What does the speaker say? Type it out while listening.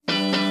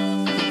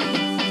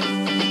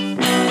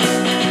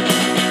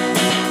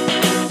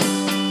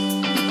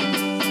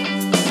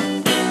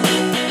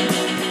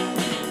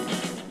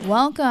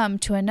welcome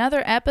to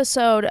another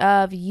episode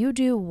of You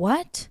Do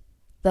What?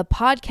 The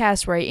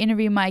podcast where I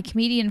interview my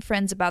comedian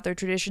friends about their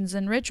traditions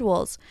and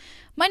rituals.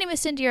 My name is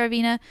Cindy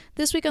Arvina.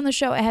 This week on the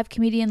show, I have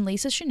comedian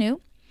Lisa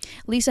Chanou.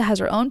 Lisa has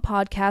her own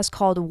podcast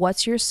called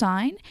What's Your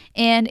Sign?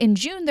 And in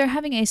June, they're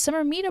having a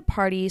summer meetup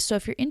party. So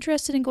if you're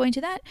interested in going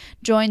to that,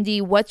 join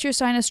the What's Your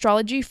Sign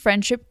Astrology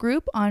Friendship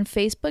Group on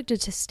Facebook to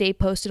stay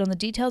posted on the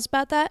details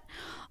about that.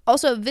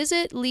 Also,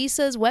 visit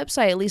Lisa's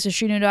website,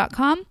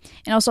 lisachanou.com,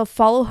 and also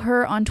follow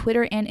her on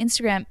Twitter and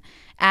Instagram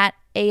at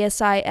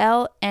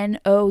ASILNOUX.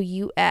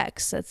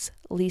 That's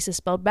Lisa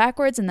spelled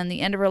backwards, and then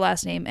the end of her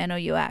last name,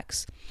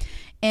 NOUX.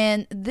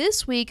 And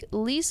this week,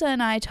 Lisa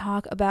and I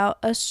talk about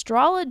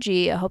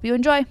astrology. I hope you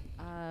enjoy.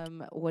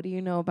 What do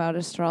you know about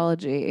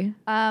astrology?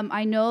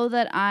 I know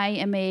that I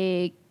am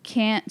a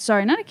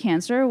not a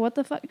Cancer. What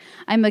the fuck?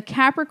 I'm a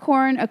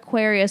Capricorn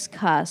Aquarius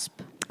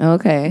cusp.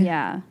 Okay.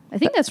 Yeah. I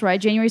think that's right.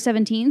 January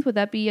 17th. Would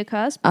that be a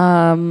cusp?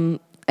 I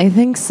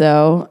think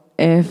so.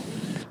 I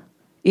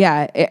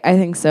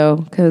think so.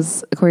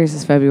 Because Aquarius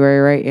is February,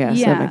 right? Yeah,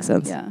 so that makes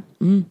sense. Yeah.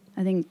 Mm.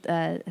 I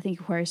think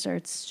Aquarius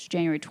starts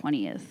January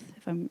 20th.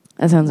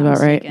 That sounds about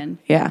mistaken. Right.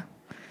 Yeah.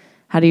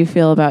 How do you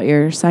feel about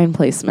your sign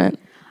placement?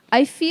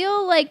 I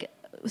feel like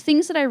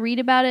things that I read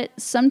about it,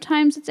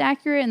 sometimes it's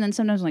accurate, and then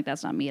sometimes I'm like,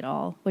 that's not me at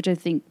all, which I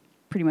think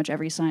pretty much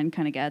every sign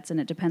kind of gets, and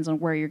it depends on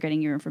where you're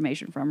getting your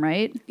information from,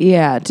 right?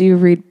 Yeah. Do you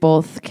read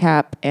both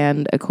Cap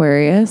and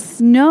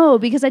Aquarius? No,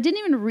 because I didn't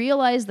even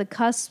realize the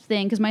cusp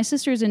thing, because my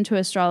sister's into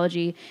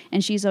astrology,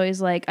 and she's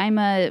always like, I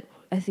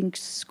think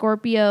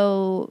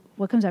Scorpio.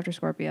 What comes after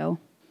Scorpio?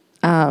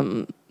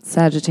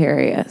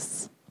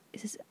 Sagittarius.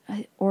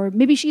 Or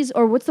maybe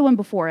what's the one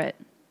before it?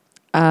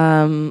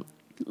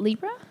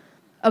 Libra?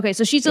 Okay,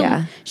 so she's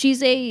a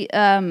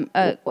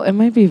it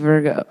might be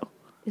Virgo.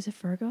 Is it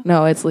Virgo?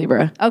 No, it's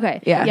Libra. Okay.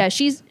 Yeah. Yeah,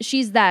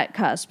 she's that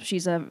cusp.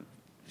 She's a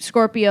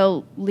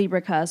Scorpio Libra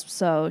cusp,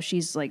 so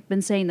she's like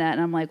been saying that,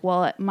 and I'm like,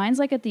 well, mine's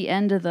like at the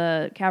end of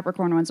the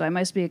Capricorn one, so I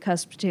must be a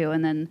cusp too.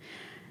 And then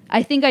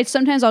I think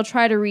sometimes I'll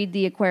try to read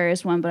the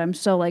Aquarius one, but I'm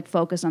so like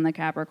focused on the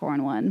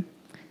Capricorn one.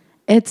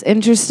 It's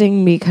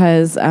interesting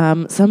because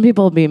some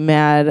people will be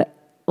mad.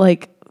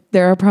 Like,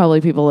 there are probably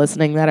people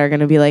listening that are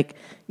going to be like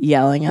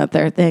yelling at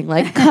their thing,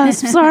 like,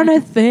 cusps aren't a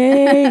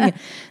thing.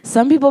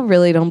 Some people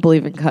really don't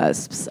believe in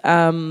cusps.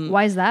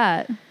 Why is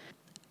that?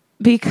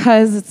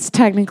 Because it's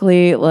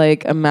technically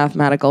like a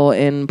mathematical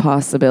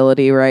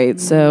impossibility, right?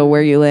 Mm-hmm. So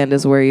where you land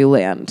is where you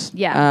land.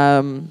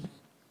 Yeah.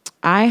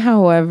 I,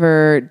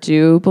 however,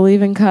 do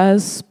believe in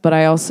cusps, but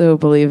I also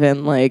believe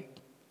in like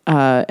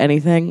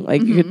anything.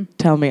 Like, you could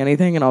tell me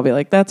anything and I'll be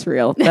like, that's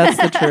real. That's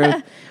the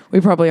truth. We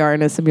probably are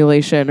in a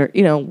simulation or,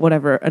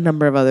 whatever, a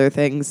number of other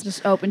things.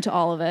 Just open to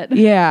all of it.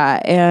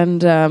 Yeah.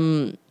 And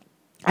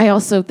I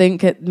also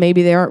think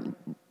maybe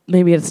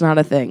it's not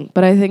a thing,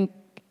 but I think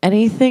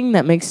anything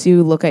that makes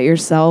you look at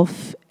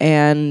yourself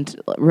and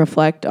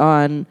reflect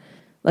on,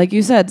 like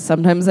you said,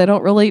 sometimes I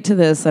don't relate to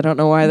this. I don't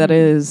know why that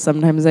is.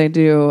 Sometimes I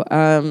do.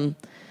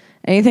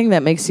 Anything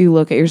that makes you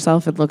look at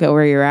yourself and look at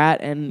where you're at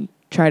and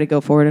try to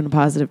go forward in a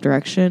positive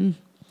direction.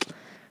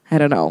 I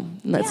don't know.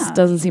 That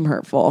doesn't seem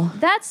hurtful.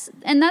 That's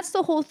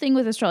the whole thing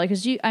with astrology.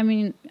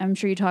 Because I'm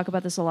sure you talk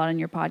about this a lot on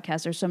your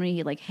podcast. There's so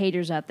many like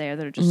haters out there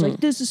that are just like,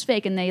 this is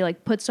fake. And they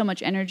like put so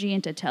much energy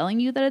into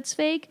telling you that it's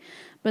fake.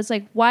 But it's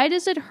like, why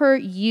does it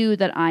hurt you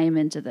that I am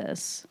into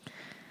this?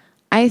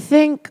 I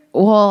think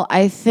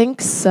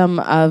some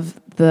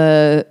of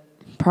the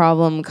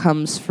problem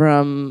comes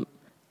from,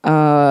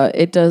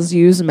 it does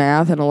use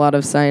math and a lot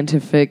of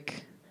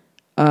scientific,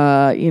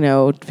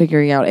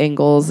 figuring out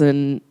angles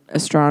and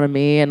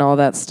astronomy and all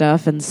that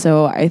stuff. And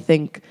so I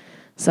think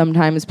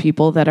sometimes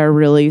people that are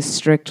really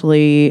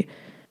strictly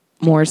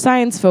more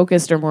science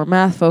focused or more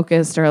math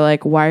focused are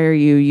like, why are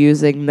you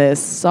using this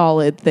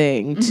solid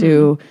thing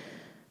to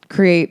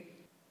create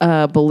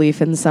a belief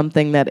in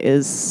something that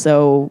is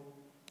so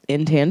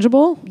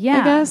intangible? Yeah.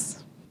 I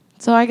guess.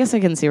 So I guess I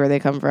can see where they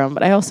come from.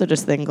 But I also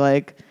just think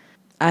like,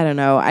 I don't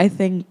know. I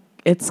think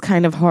it's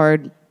kind of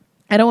hard.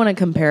 I don't want to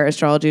compare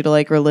astrology to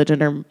like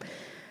religion, or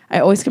I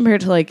always compare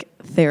it to like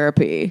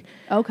therapy.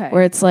 Okay.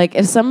 Where it's like,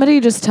 if somebody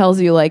just tells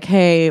you like,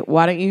 hey,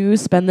 why don't you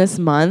spend this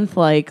month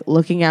like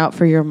looking out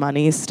for your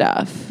money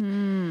stuff?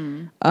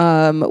 When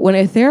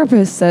a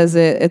therapist says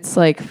it, it's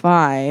like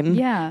fine.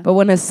 Yeah. But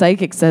when a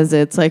psychic says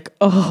it, it's like,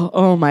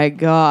 oh my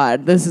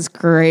God, this is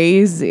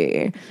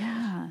crazy.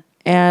 Yeah.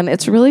 And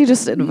it's really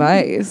just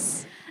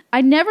advice.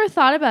 I never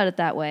thought about it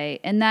that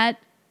way. And that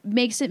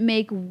makes it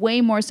make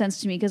way more sense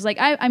to me. Because like,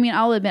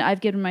 I'll admit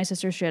I've given my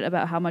sister shit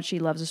about how much she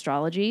loves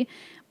astrology.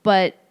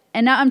 And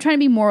now I'm trying to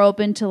be more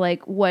open to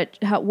like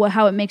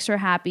how it makes her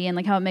happy and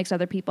like how it makes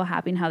other people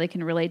happy and how they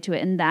can relate to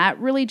it. And that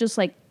really just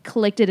like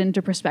clicked it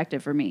into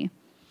perspective for me.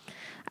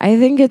 I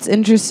think it's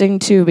interesting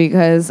too,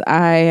 because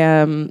I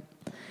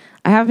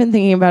have been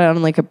thinking about it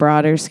on like a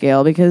broader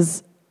scale,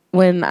 because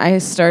when I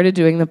started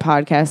doing the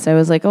podcast, I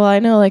was like, well, I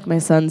know like my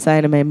sun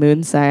sign and my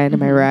moon sign and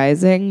my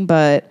rising,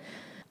 but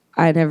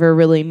I never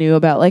really knew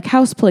about like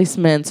house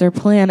placements or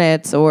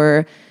planets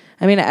or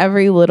I mean,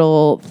 every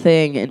little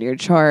thing in your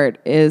chart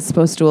is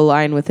supposed to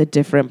align with a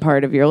different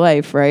part of your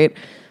life, right?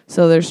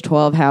 So there's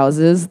 12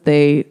 houses.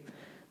 They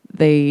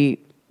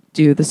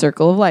do the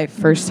circle of life.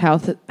 First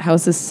house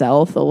is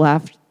self. The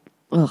last,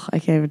 I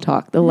can't even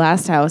talk. The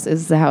last house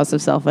is the house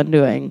of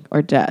self-undoing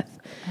or death.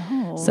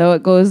 Oh. So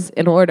it goes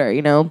in order,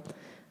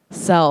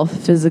 self,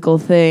 physical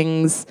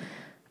things,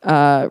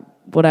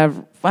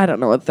 whatever. I don't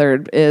know what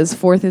third is.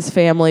 Fourth is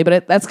family,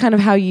 but that's kind of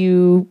how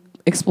you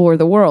explore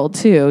the world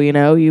too. You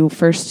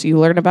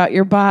learn about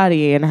your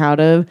body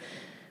and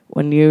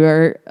when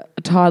you're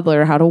a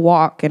toddler, how to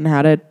walk and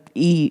how to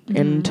eat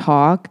and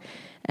talk.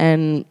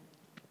 And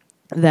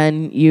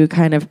then you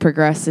kind of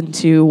progress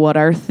into what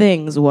are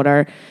things,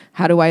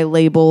 how do I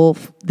label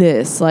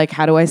this? Like,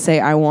 how do I say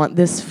I want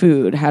this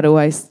food? How do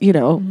I,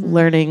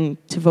 learning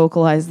to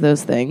vocalize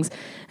those things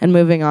and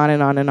moving on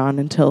and on and on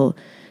until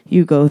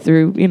you go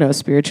through,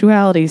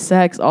 spirituality,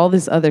 sex, all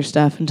this other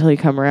stuff until you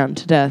come around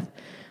to death.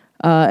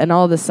 And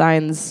all the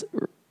signs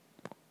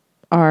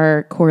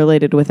are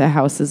correlated with a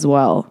house as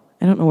well.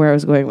 I don't know where I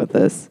was going with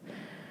this.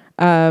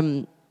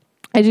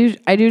 I do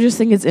just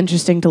think it's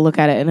interesting to look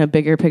at it in a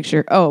bigger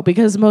picture. Oh,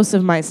 because most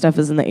of my stuff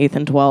is in the 8th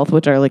and 12th,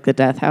 which are like the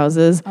death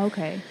houses.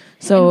 Okay.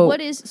 So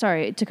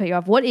sorry to cut you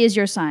off. What is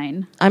your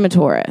sign? I'm a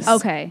Taurus.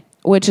 Okay.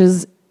 Which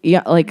is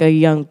like a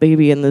young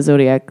baby in the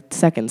zodiac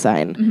second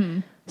sign. Mm-hmm.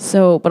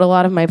 So, but a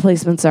lot of my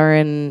placements are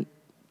in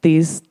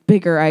these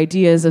bigger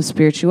ideas of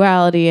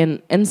spirituality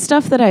and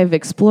stuff that I've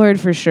explored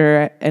for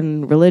sure,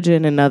 and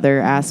religion and other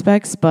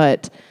aspects,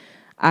 but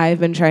I've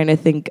been trying to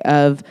think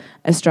of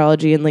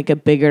astrology in like a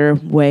bigger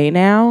way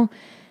now.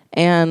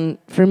 And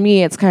for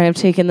me, it's kind of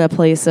taken the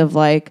place of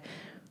like,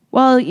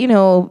 well,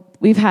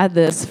 we've had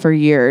this for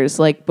years,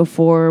 like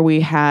before we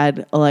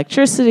had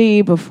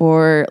electricity,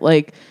 before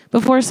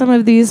some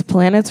of these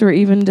planets were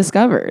even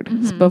discovered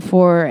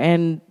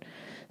and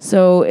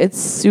so it's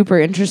super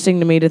interesting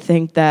to me to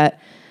think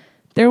that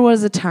there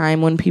was a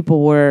time when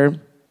people were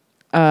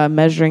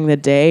measuring the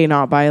day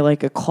not by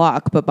like a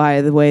clock, but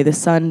by the way the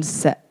sun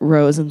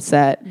rose and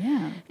set.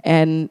 Yeah.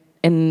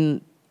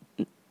 And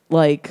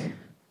like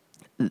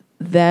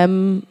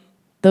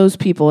those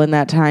people in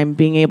that time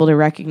being able to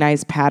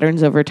recognize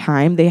patterns over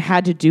time, they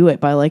had to do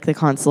it by like the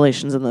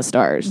constellations and the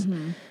stars,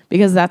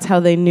 because that's how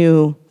they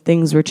knew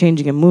things were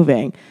changing and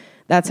moving.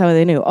 That's how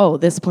they knew,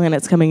 this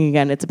planet's coming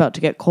again. It's about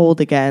to get cold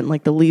again.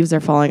 Like the leaves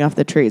are falling off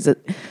the trees.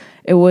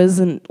 It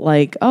wasn't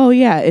like,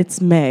 it's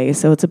May,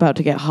 so it's about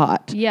to get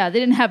hot. Yeah, they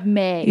didn't have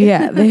May.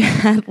 Yeah, they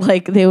had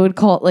they would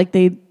call it like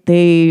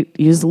they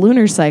used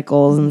lunar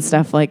cycles and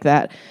stuff like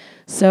that.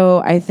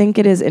 So I think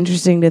it is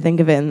interesting to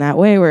think of it in that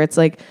way, where it's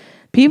like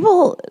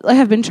people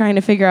have been trying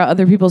to figure out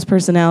other people's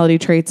personality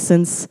traits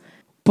since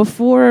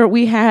before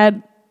we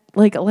had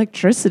like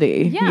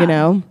electricity,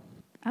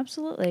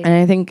 Absolutely. And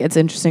I think it's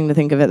interesting to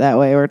think of it that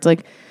way, where it's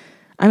like,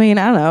 I mean,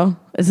 I don't know,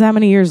 it's that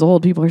many years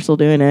old, people are still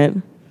doing it.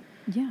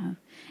 Yeah.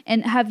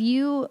 And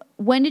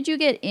when did you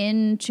get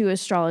into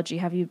astrology?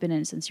 Have you been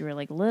in since you were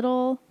like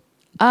little?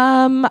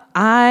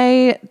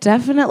 I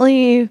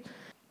definitely,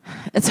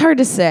 it's hard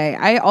to say.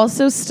 I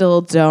also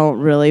still don't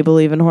really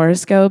believe in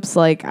horoscopes.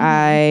 Like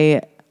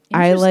I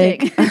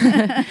like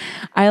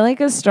I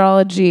like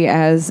astrology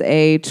as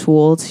a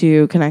tool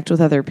to connect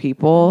with other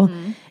people.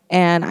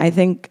 And I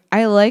think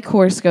I like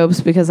horoscopes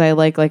because I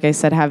like I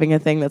said, having a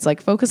thing that's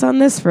like, focus on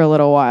this for a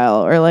little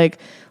while, or like,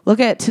 look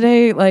at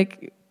today,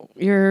 like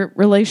your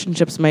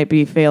relationships might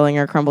be failing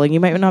or crumbling. You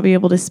might not be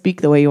able to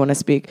speak the way you want to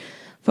speak.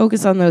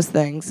 Focus on those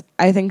things.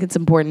 I think it's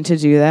important to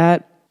do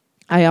that.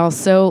 I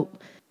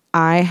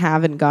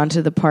haven't gone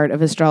to the part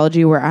of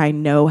astrology where I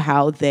know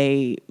how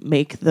they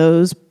make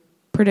those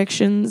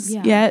predictions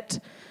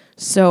yet.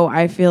 So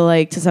I feel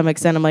like to some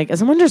extent I'm like, is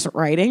someone just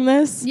writing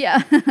this?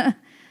 Yeah.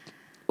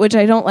 Which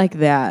I don't like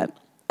that.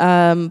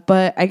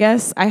 But I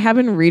guess I have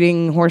been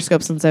reading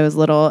horoscopes since I was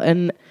little.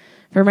 And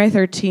for my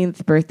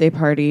 13th birthday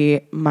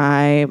party,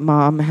 my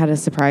mom had a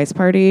surprise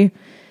party.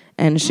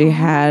 And she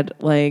had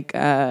like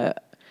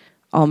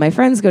all my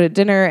friends go to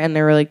dinner, and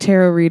there were like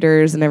tarot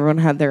readers, and everyone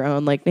had their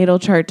own like natal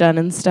chart done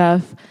and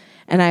stuff.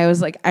 And I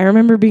was like, I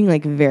remember being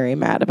like very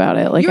mad about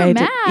it. Like, you were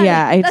mad?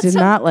 I did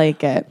not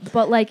like it.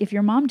 But like, if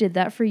your mom did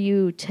that for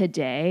you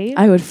today,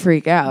 I would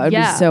freak out. I'd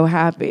be so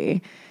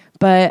happy.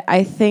 But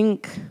I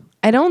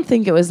don't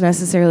think it was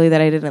necessarily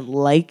that I didn't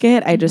like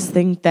it. I just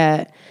think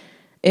that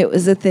it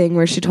was a thing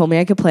where she told me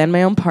I could plan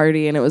my own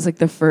party, and it was like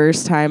the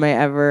first time I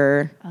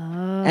ever.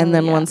 And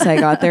then once I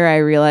got there, I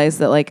realized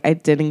that like I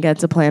didn't get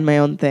to plan my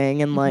own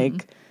thing, and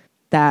like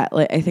that,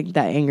 like I think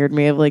that angered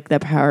me, of like the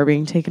power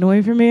being taken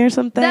away from me or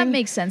something. That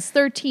makes sense.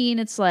 13,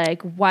 it's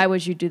like, why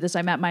would you do this?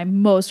 I'm at my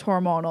most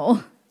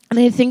hormonal. And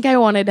I think I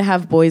wanted to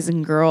have boys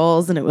and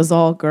girls, and it was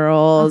all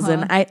girls.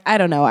 And I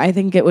don't know. I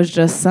think it was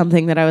just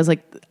something that I was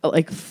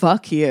like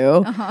fuck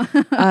you.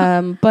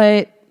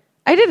 But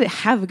I did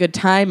have a good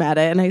time at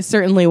it, and I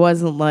certainly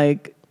wasn't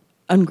like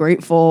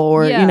ungrateful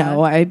or,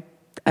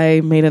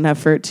 I made an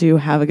effort to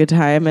have a good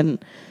time.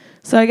 And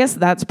so I guess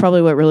that's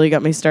probably what really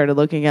got me started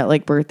looking at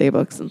like birthday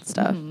books and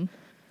stuff.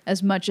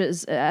 as much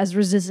as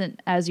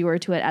resistant as you were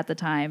to it at the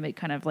time, it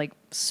kind of like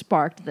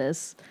sparked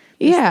this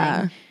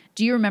Yeah. thing.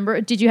 Do you remember,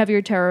 did you have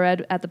your tarot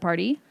read at the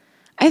party?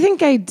 I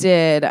think I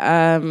did.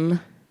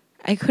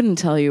 I couldn't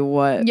tell you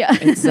what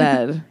it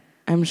said.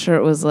 I'm sure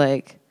it was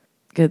like,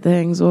 good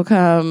things will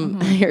come.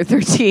 You're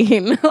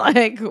 13.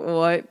 Like,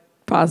 what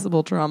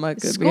possible trauma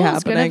could be happening?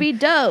 School's gonna be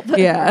dope.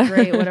 Yeah.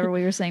 Great, whatever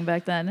we were saying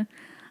back then.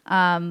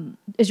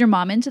 Is your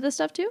mom into this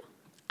stuff too?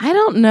 I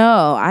don't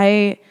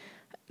know.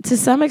 To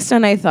some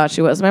extent, I thought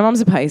she was. My mom's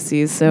a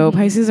Pisces, so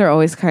Pisces are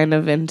always kind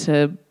of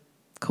into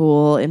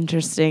cool,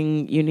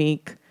 interesting,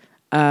 unique.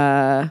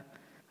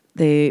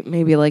 They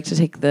maybe like to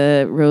take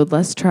the road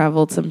less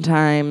traveled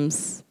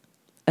sometimes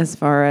as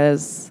far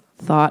as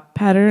thought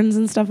patterns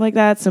and stuff like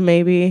that. So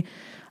maybe,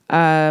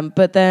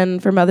 but then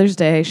for Mother's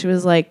Day, she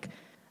was like,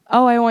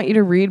 oh, I want you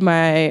to read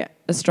my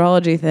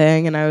astrology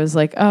thing. And I was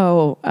like,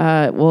 oh,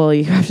 well,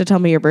 you have to tell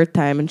me your birth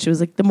time. And she was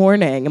like, the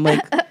morning. I'm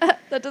like,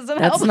 that doesn't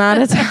help. That's not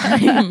a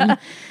time.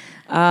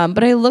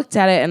 But I looked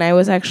at it and I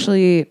was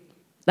actually,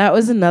 that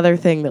was another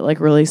thing that like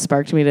really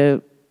sparked me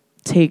to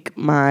take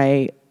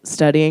my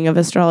studying of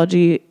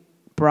astrology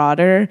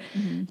broader,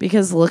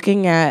 because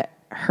looking at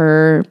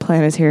her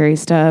planetary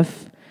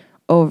stuff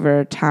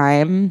over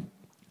time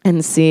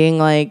and seeing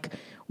like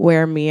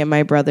where me and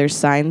my brother's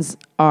signs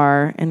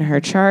are in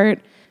her chart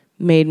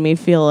made me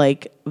feel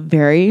like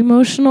very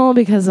emotional,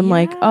 because I'm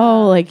like,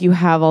 oh, like you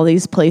have all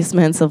these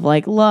placements of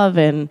like love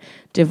and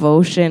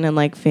devotion and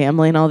like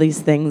family and all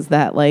these things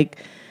that like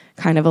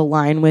kind of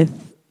align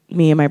with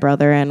me and my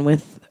brother and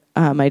with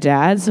my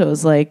dad. So it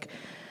was like,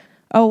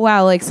 oh,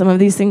 wow, like some of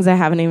these things I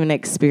haven't even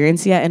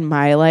experienced yet in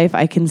my life,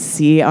 I can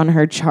see on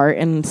her chart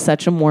in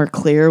such a more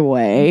clear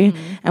way.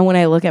 And when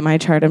I look at my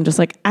chart, I'm just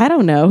like, I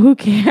don't know, who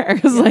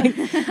cares? Like,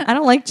 I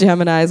don't like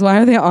Geminis.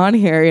 Why are they on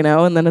here? You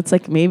know? And then it's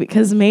like,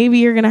 because maybe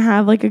you're going to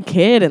have like a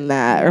kid in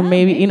that, or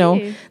maybe, you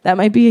know, that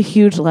might be a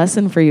huge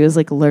lesson for you, is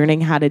like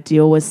learning how to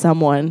deal with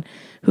someone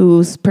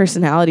whose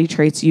personality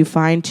traits you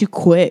find too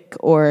quick,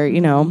 or,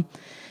 you know.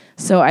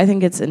 So I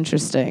think it's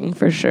interesting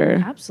for sure.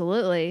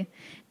 Absolutely.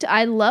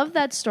 I love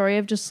that story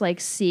of just like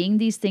seeing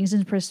these things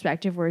in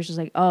perspective, where it's just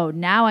like, oh,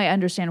 now I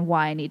understand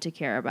why I need to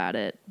care about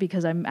it,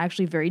 because I'm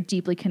actually very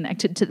deeply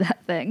connected to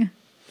that thing.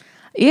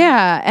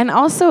 Yeah. And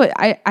also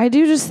I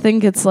do just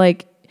think it's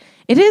like,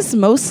 it is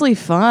mostly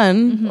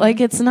fun.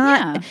 Like it's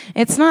not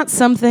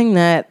something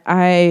that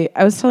I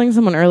was telling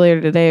someone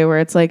earlier today, where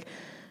it's like,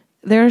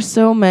 there are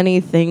so many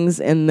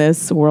things in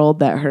this world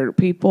that hurt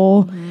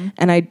people,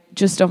 and I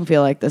just don't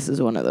feel like this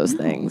is one of those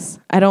things.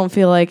 I don't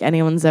feel like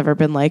anyone's ever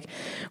been like,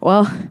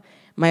 well,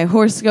 my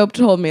horoscope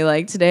told me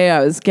like today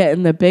I was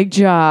getting the big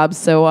job,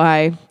 so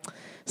I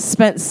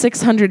spent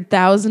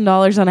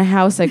 $600,000 on a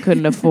house I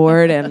couldn't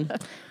afford and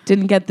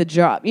didn't get the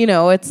job. You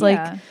know, it's like,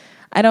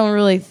 I don't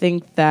really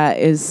think that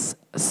is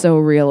so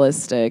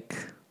realistic.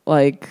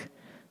 Like,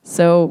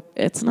 so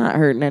it's not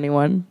hurting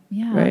anyone.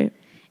 Yeah. Right.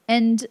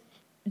 And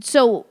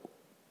so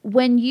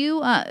when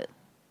you,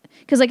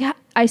 because like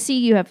I see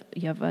you have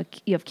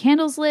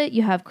candles lit,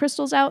 you have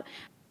crystals out.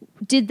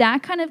 Did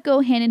that kind of go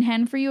hand in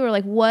hand for you, or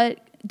like what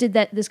did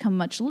this come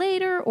much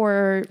later,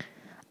 or?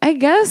 I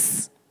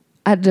guess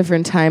at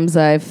different times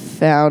I've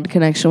found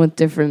connection with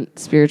different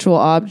spiritual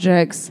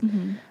objects.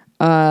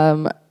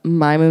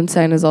 My moon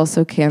sign is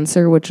also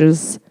Cancer, which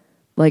is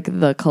like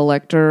the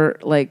collector,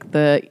 like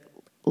the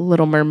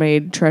Little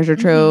Mermaid treasure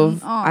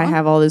trove. I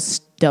have all this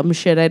dumb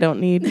shit I don't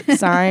need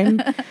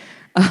sign.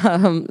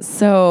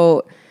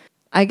 So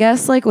I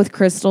guess like with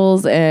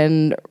crystals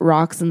and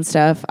rocks and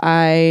stuff,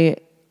 I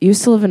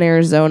used to live in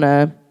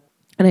Arizona,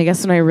 and I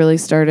guess when I really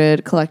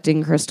started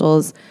collecting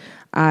crystals,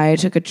 I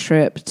took a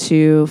trip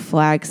to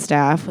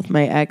Flagstaff with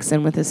my ex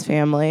and with his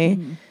family,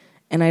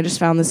 and I just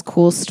found this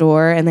cool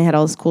store, and they had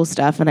all this cool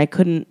stuff, and I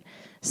couldn't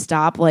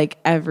stop like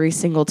every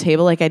single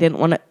table. Like I didn't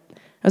want to,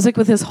 I was like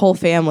with his whole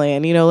family,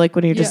 and you know, like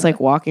when you're just like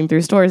walking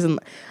through stores, and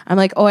I'm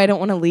like, oh, I don't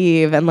want to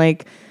leave, and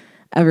like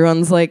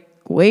everyone's like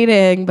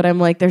waiting, but I'm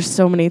like, there's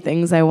so many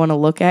things I want to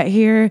look at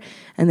here.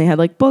 And they had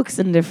like books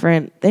and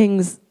different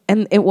things,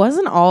 and it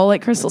wasn't all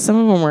like crystals. Some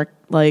of them were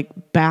like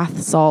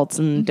bath salts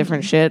and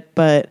different shit,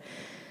 but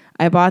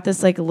I bought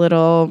this like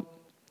little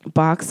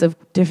box of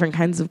different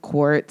kinds of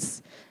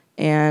quartz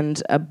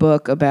and a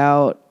book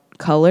about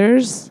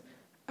colors,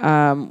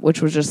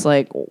 which was just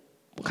like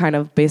kind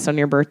of based on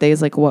your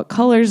birthdays, like what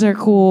colors are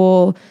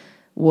cool,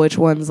 which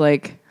ones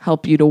like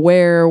help you to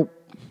wear,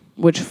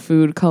 which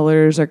food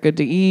colors are good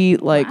to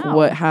eat, like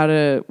how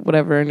to,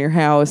 whatever in your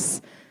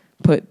house,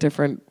 put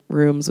different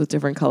rooms with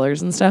different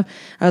colors and stuff.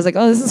 I was like,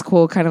 oh, this is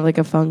cool, kind of like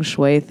a feng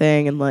shui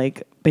thing and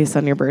like based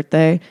on your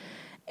birthday.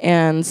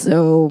 And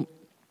so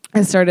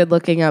I started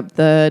looking up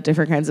the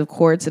different kinds of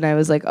quartz, and I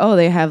was like, oh,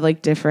 they have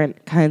like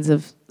different kinds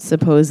of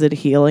supposed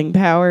healing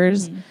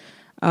powers.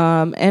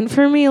 And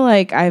for me,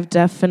 like I've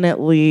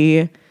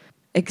definitely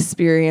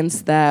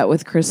experienced that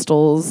with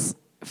crystals.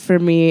 For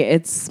me,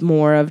 it's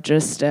more of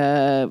just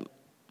a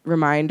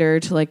reminder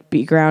to like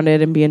be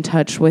grounded and be in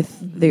touch with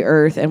the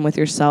earth and with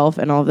yourself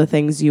and all the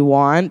things you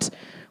want.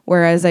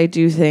 Whereas I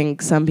do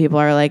think some people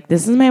are like,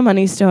 this is my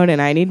money stone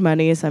and I need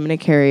money, so I'm going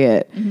to carry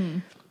it. Mm-hmm.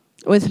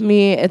 With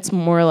me, it's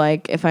more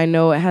like if I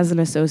know it has an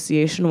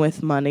association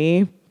with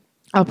money,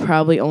 I'll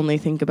probably only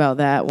think about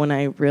that when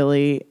I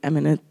really am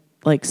in a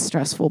like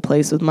stressful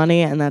place with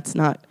money, and that's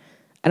not,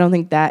 I don't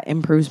think that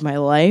improves my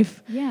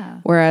life.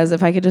 Yeah. Whereas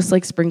if I could just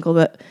like sprinkle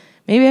that,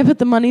 maybe I put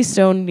the money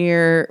stone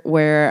near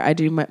where I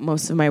do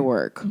most of my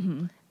work.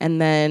 Mm-hmm.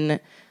 And then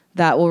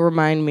that will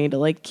remind me to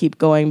like keep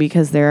going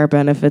because there are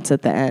benefits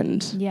at the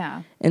end.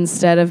 Yeah.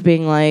 Instead of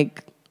being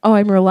like, oh,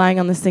 I'm relying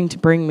on this thing to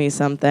bring me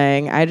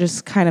something, I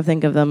just kind of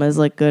think of them as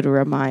like good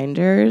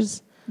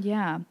reminders.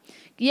 Yeah.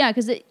 Yeah,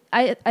 because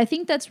I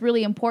think that's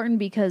really important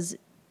because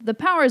the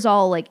power is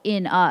all like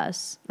in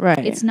us.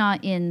 Right. It's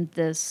not in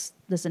this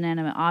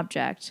inanimate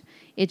object.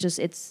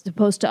 It's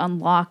supposed to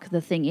unlock the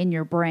thing in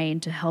your brain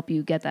to help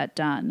you get that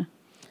done.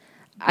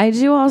 I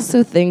do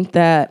also think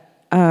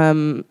that,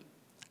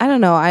 I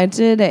don't know, I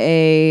did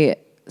a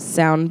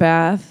sound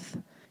bath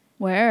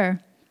Where?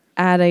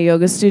 at a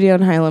yoga studio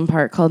in Highland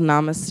Park called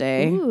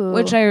Namaste, Ooh.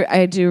 which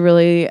I do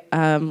really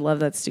love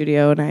that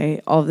studio,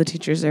 and all of the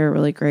teachers there are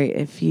really great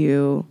if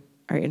you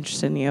are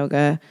interested in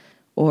yoga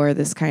or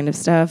this kind of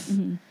stuff.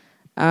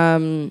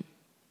 Mm-hmm.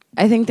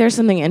 I think there's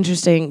something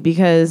interesting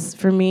because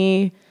for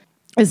me,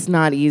 it's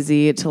not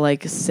easy to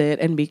like sit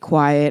and be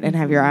quiet and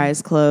have your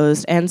eyes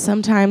closed, and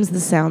sometimes the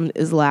sound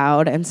is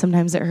loud and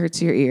sometimes it hurts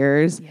your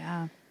ears.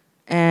 Yeah.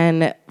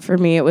 And for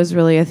me, it was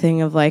really a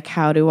thing of like,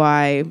 how do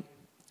I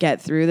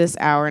get through this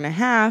hour and a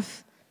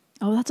half?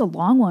 Oh, that's a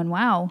long one.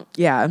 Wow.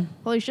 Yeah.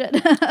 Holy shit.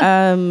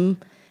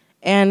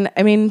 And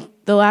I mean,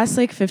 the last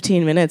like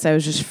 15 minutes, I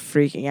was just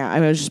freaking out.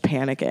 I was just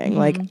panicking.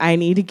 Like, I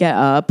need to get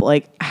up.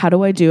 Like, how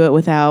do I do it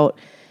without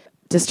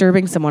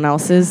disturbing someone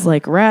else's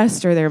like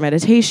rest or their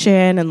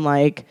meditation? And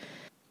like,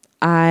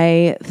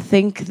 I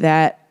think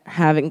that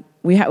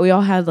we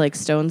all had like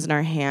stones in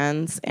our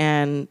hands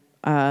and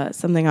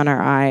something on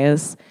our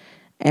eyes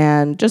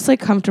and just like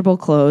comfortable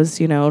clothes,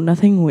 you know,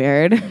 nothing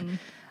weird.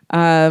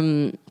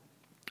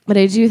 But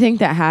I do think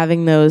that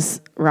having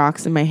those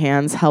rocks in my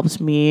hands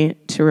helped me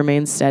to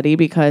remain steady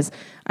because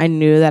I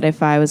knew that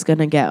if I was going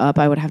to get up,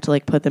 I would have to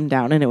like put them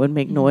down and it would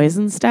make noise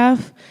and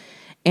stuff.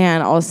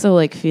 And also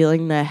like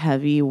feeling the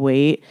heavy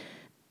weight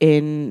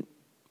in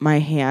my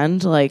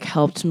hand like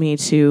helped me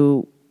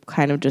to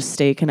kind of just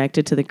stay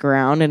connected to the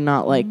ground and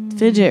not like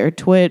fidget or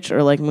twitch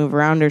or like move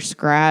around or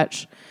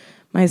scratch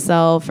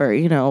myself or,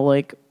 you know,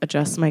 like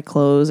adjust my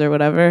clothes or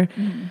whatever.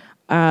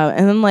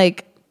 And then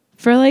like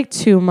for like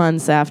 2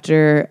 months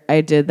after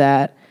I did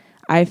that,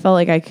 I felt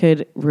like I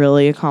could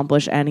really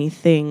accomplish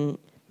anything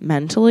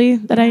mentally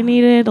that I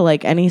needed.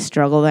 Like any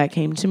struggle that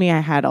came to me, I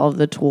had all of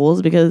the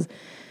tools because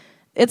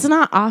it's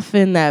not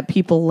often that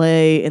people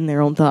lay in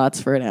their own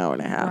thoughts for an hour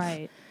and a half.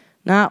 Right.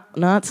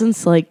 Not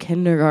since like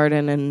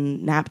kindergarten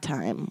and nap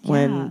time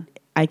when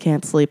I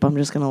can't sleep. I'm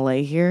just going to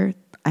lay here.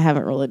 I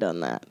haven't really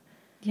done that.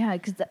 Yeah,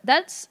 because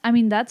that's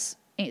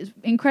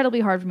incredibly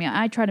hard for me.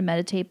 I try to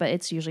meditate, but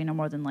it's usually no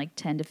more than like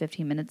 10 to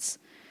 15 minutes.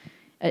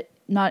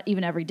 Not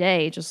even every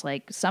day, just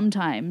like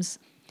sometimes.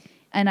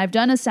 And I've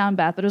done a sound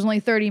bath, but it was only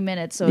 30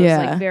 minutes, so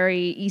it's like very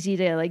easy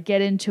to like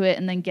get into it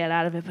and then get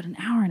out of it. But an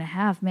hour and a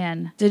half,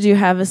 man. Did you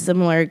have a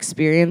similar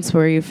experience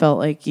where you felt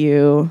like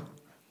you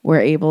were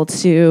able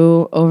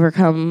to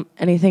overcome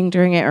anything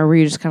during it, or were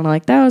you just kind of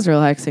like, that was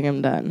relaxing,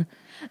 I'm done?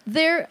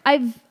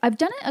 I've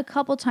done it a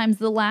couple times.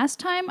 The last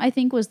time I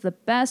think was the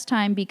best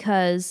time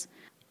because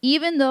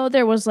even though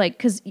there was like,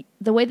 because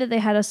the way that they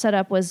had us set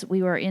up was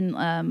we were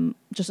in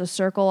just a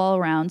circle all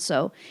around.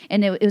 So,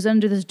 and it was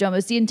under this dome. It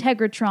was the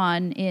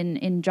Integratron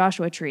in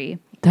Joshua Tree.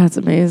 That's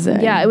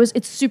amazing. Yeah,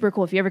 it's super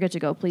cool. If you ever get to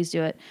go, please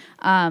do it.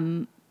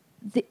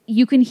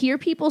 You can hear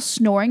people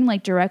snoring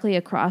like directly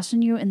across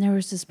from you, and there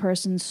was this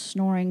person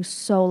snoring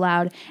so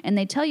loud, and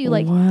they tell you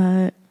like,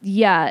 what?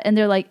 Yeah, and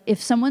they're like,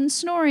 if someone's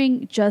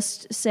snoring,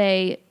 just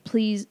say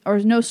please or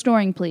no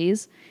snoring,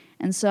 please.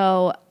 And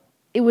so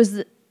it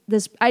was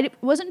this. I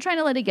wasn't trying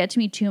to let it get to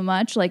me too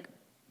much. Like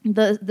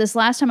this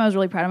last time, I was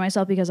really proud of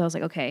myself because I was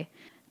like, okay,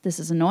 this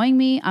is annoying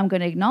me. I'm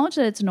going to acknowledge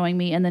that it's annoying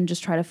me and then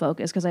just try to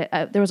focus. Because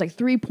there was like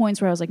 3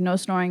 points where I was like, no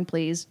snoring,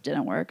 please,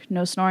 didn't work.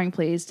 No snoring,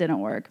 please, didn't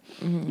work.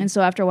 Mm-hmm. And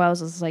so after a while, I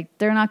was just like,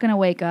 they're not going to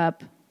wake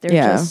up. They're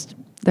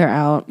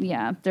out.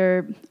 Yeah.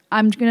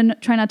 I'm going to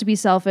try not to be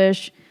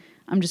selfish.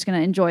 I'm just going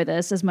to enjoy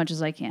this as much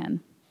as I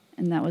can.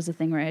 And that was the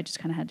thing where I just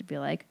kind of had to be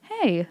like,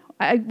 hey,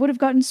 I would have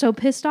gotten so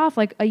pissed off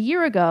like a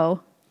year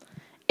ago.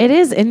 It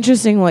is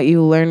interesting what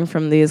you learn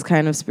from these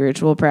kind of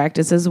spiritual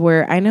practices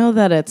where I know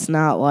that it's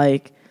not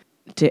like,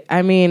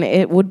 I mean,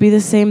 it would be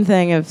the same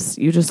thing if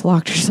you just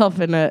locked yourself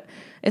in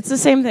it's the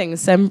same thing,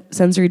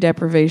 sensory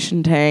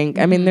deprivation tank.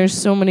 I mean, there's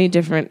so many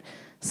different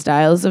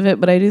styles of it,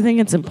 but I do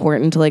think it's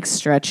important to like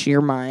stretch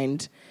your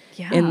mind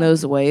in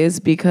those ways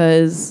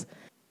because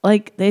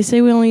like they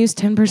say we only use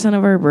 10%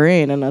 of our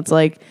brain. And it's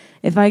like,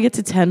 if I get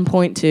to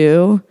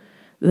 10.2,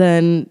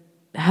 then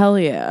hell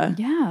yeah.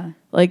 Yeah.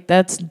 Like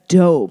that's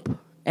dope.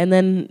 And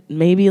then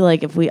maybe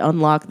like if we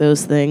unlock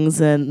those things,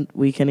 then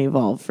we can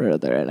evolve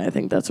further. And I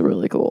think that's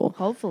really cool.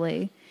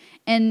 Hopefully.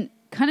 And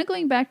kind of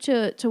going back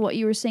to what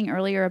you were saying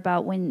earlier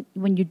about when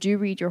you do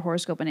read your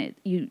horoscope and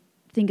you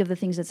think of the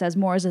things it says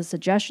more as a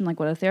suggestion, like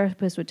what a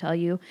therapist would tell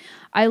you.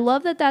 I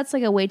love that that's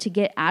like a way to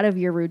get out of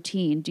your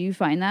routine. Do you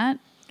find that?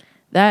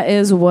 That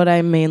is what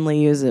I mainly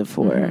use it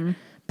for.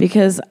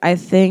 Because I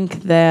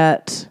think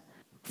that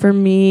for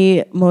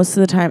me, most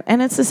of the time,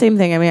 and it's the same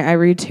thing. I mean, I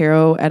read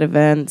tarot at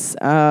events.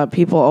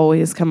 People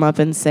always come up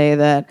and say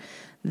that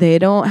they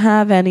don't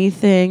have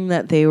anything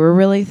that they were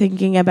really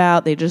thinking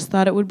about. They just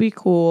thought it would be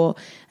cool.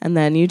 And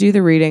then you do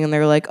the reading and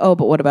they're like, oh,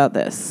 but what about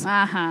this?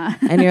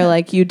 And you're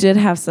like, you did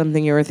have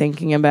something you were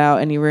thinking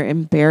about and you were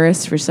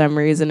embarrassed for some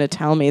reason to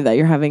tell me that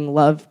you're having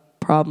love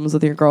problems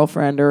with your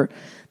girlfriend or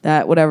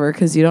that whatever,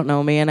 because you don't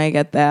know me, and I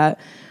get that.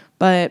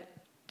 But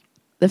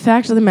the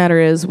fact of the matter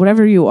is,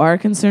 whatever you are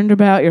concerned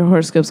about, your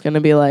horoscope's going to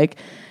be like,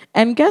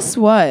 and guess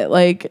what?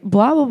 Like,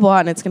 blah, blah, blah,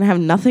 and it's going to have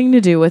nothing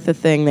to do with the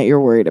thing that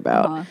you're worried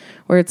about.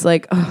 Where it's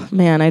like, oh,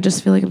 man, I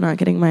just feel like I'm not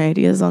getting my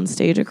ideas on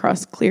stage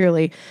across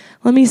clearly.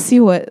 Let me see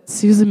what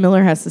Susan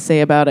Miller has to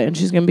say about it. And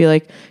she's going to be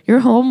like, your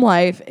home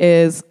life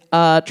is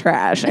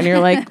trash. And you're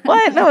like,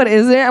 what? No, it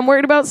isn't. I'm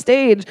worried about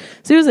stage.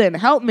 Susan,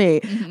 help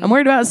me. I'm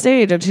worried about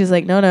stage. And she's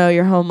like, no,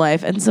 your home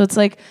life. And so it's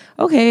like,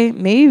 okay,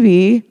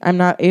 maybe I'm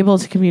not able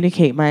to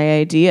communicate my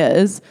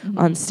ideas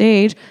on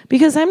stage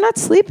because I'm not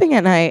sleeping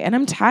at night and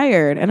I'm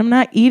tired and I'm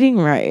not eating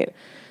right.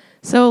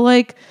 So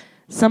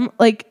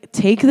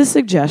take the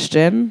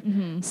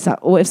suggestion.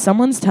 So if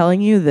someone's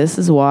telling you this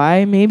is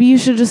why, maybe you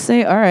should just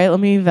say, all right, let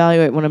me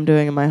evaluate what I'm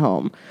doing in my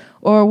home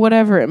or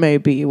whatever it may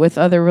be with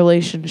other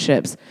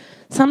relationships.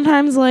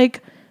 Sometimes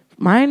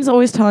mine's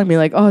always telling me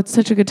oh, it's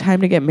such a good time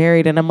to get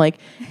married. And I'm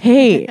like,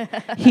 hey,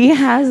 he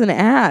has an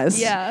ass.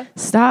 Yeah.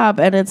 Stop.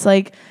 And it's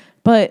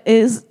but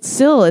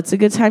it's a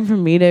good time for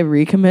me to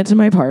recommit to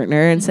my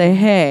partner and say,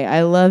 hey,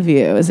 I love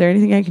you. Is there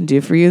anything I can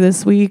do for you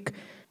this week?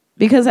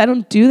 Because I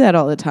don't do that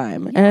all the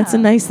time. Yeah. And it's a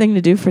nice thing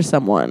to do for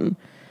someone.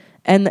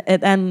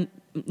 And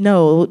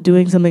no,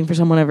 doing something for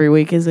someone every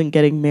week isn't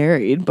getting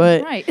married,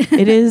 but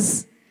it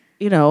is,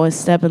 a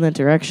step in that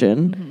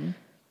direction.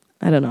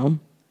 I don't know.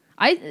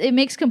 It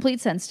makes complete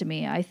sense to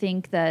me. I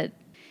think that,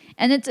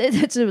 and it's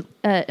a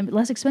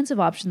less expensive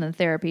option than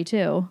therapy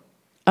too.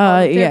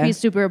 Therapy is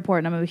super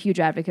important. I'm a huge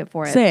advocate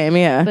for it. Same,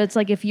 yeah. But it's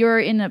if you're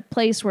in a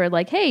place where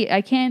hey,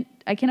 I can't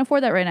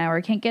afford that right now, or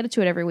I can't get it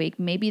to it every week.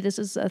 Maybe this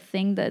is a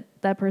thing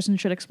that person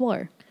should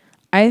explore.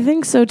 I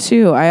think so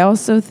too. I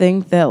also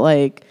think that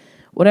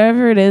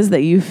whatever it is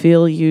that you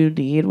feel you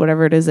need,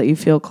 whatever it is that you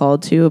feel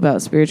called to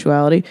about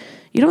spirituality,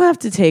 you don't have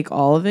to take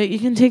all of it. You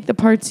can take the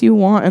parts you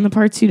want and the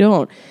parts you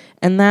don't.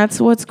 And that's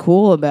what's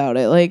cool about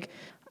it.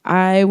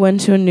 I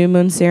went to a new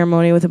moon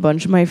ceremony with a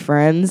bunch of my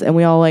friends and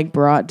we all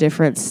brought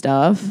different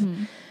stuff.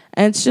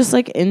 And it's just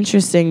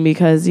interesting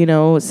because,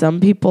 some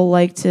people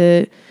like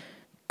to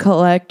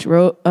collect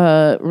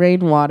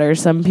rainwater.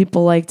 Some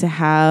people like to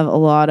have a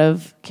lot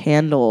of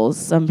candles.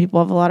 Some people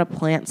have a lot of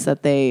plants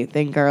that they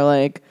think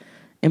are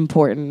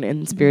important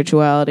in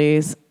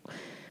spiritualities.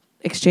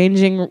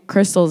 Exchanging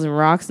crystals and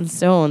rocks and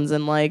stones,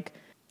 and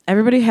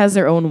everybody has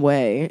their own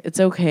way. It's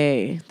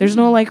okay. There's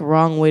no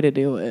wrong way to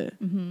do it.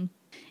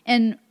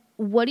 And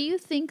what do you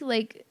think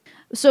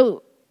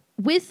so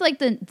with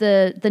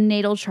the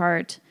natal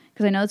chart,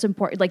 because I know it's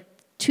important,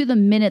 to the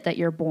minute that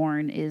you're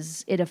born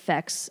it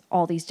affects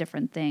all these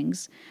different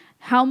things.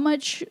 How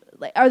much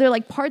are there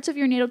parts of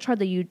your natal chart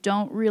that you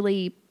don't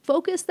really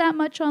focus that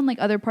much on,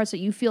 other parts that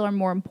you feel are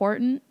more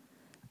important?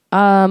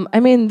 I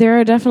mean, there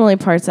are definitely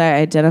parts I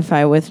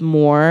identify with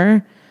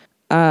more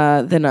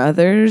than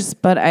others,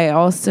 but I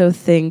also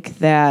think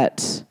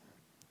that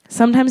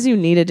sometimes you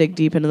need to dig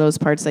deep into those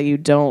parts that you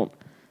don't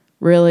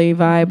really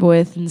vibe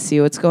with and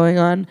see what's going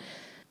on.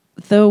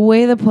 The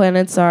way the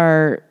planets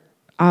are,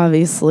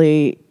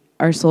 obviously,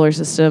 our solar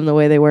system, the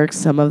way they work,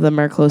 some of them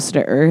are closer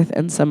to Earth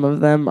and some of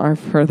them are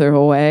further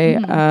away.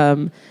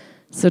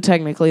 So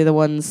technically the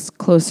ones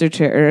closer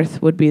to Earth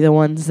would be the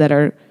ones that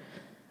are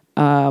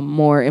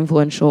more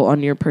influential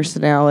on your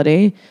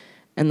personality,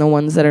 and the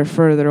ones that are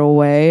further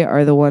away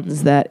are the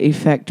ones that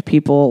affect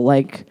people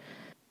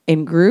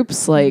in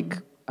groups. You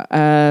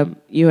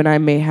and I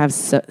may have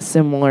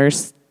similar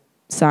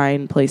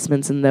sign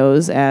placements in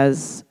those,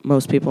 as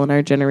most people in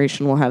our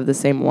generation will have the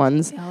same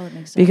ones. Yeah, that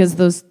makes sense. Because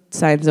those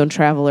signs don't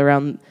travel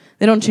around.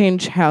 They don't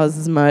change house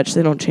as much.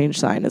 They don't change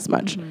sign as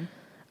much.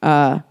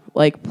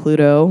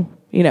 Pluto,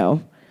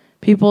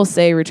 people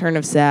say return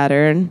of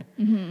Saturn.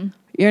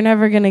 You're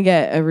never going to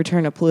get a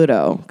return of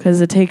Pluto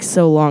because it takes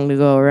so long to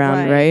go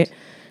around, right?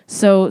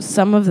 So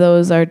some of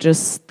those are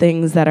just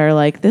things that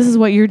are this is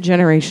what your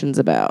generation's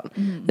about.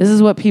 This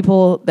is what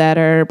people that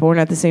are born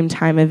at the same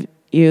time of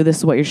you, this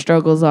is what your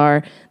struggles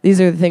are.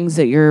 These are the things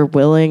that you're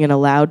willing and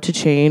allowed to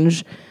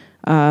change.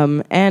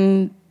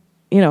 And,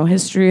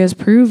 history has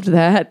proved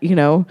that,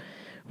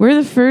 we're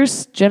the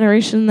first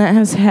generation that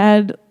has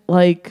had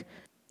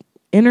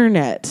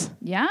internet.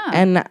 Yeah.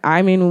 And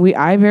I mean,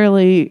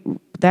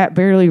 that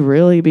barely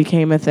really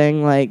became a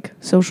thing.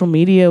 Social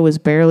media was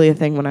barely a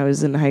thing when I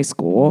was in high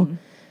school.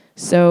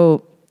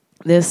 So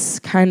this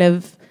kind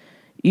of,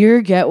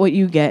 you get what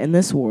you get in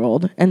this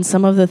world, and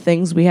some of the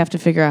things we have to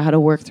figure out how to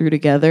work through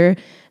together.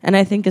 And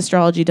I think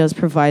astrology does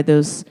provide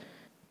those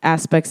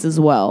aspects as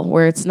well,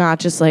 where it's not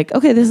just like,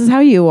 okay, this is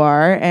how you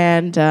are,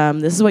 and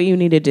this is what you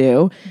need to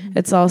do.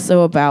 It's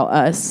also about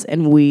us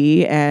and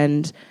we,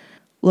 and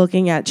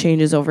looking at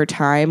changes over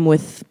time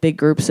with big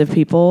groups of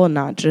people and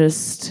not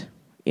just,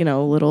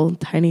 little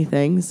tiny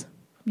things.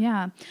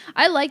 Yeah.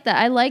 I like that.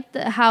 I like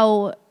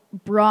how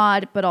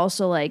broad, but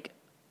also like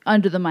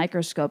under the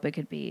microscope it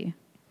could be,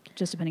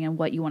 just depending on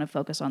what you want to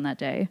focus on that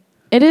day.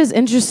 It is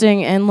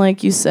interesting, and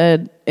like you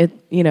said,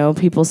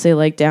 people say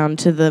like down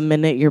to the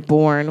minute you're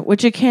born,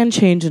 which it can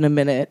change in a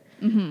minute,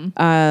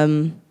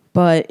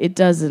 but it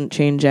doesn't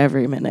change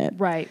every minute.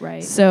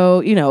 Right.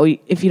 So,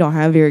 if you don't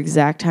have your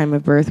exact time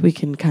of birth, we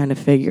can kind of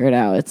figure it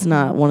out. It's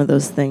not one of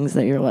those things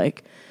that you're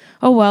like,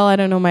 oh, well, I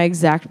don't know my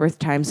exact birth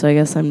time, so I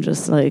guess I'm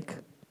just like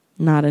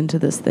not into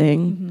this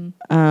thing.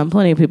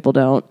 Plenty of people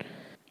don't.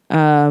 Do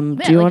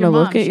you want to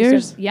look at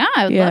yours? Says, yeah,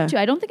 I would love to.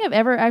 I don't think I've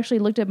ever actually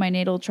looked at my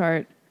natal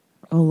chart.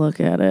 I'll look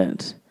at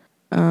it.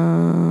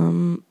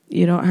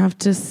 You don't have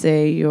to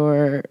say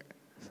your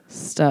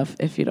stuff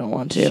if you don't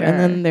want to. Sure.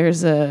 And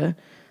then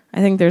I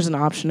think there's an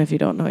option if you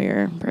don't know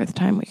your birth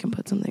time, we can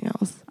put something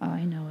else. Oh,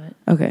 I know it.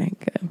 Okay,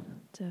 good.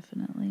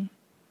 Definitely.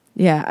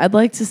 Yeah, I'd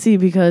like to see,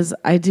 because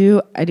I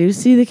do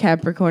see the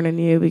Capricorn in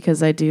you,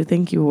 because I do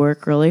think you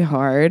work really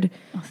hard.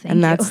 Oh, thank and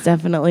you. That's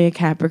definitely a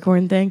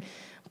Capricorn thing.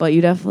 But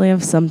you definitely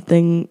have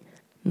something.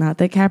 Not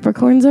that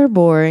Capricorns are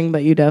boring,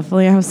 but you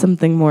definitely have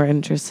something more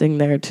interesting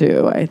there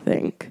too, I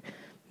think.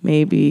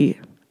 Maybe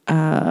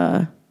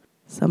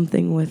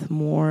something with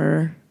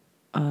more,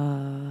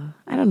 I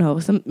don't know,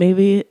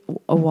 maybe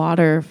a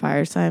water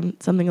fire sign,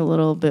 something a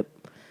little bit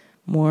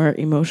more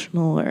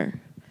emotional, or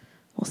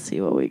we'll see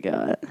what we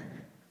got.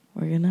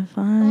 We're going to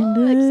find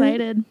it.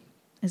 Excited.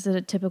 Is it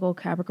a typical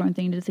Capricorn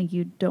thing to think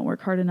you don't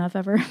work hard enough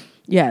ever?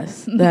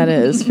 Yes, that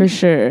is for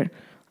sure.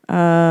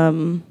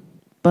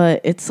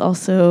 But it's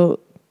also...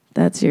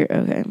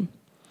 okay.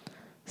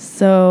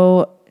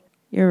 So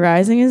your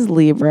rising is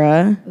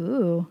Libra.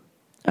 Ooh.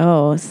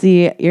 Oh,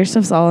 see, your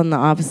stuff's all on the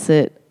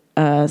opposite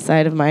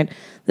side of mine.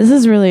 This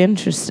is really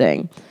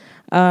interesting.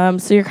 So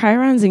your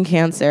Chiron's in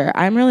Cancer.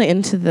 I'm really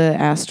into the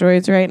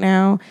asteroids right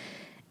now.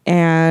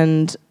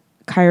 And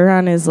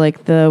Chiron is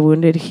like the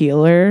wounded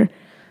healer.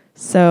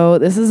 So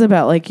this is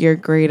about like your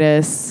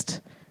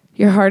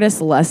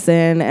hardest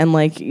lesson, and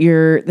like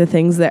the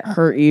things that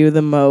hurt you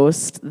the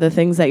most, the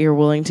things that you're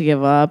willing to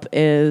give up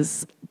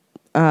is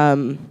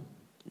in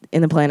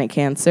the planet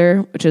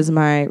Cancer, which is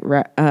my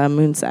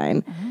moon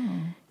sign. Oh.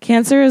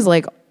 Cancer is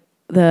like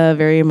the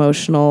very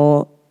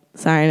emotional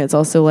sign. It's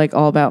also like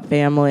all about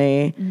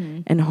family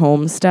and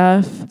home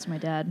stuff. That's my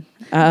dad.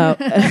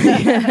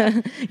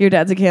 Your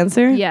dad's a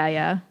Cancer?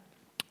 Yeah.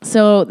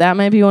 So that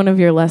might be one of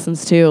your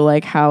lessons too,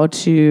 like how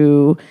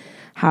to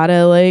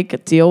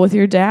like deal with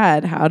your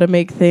dad, how to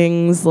make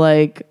things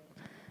like,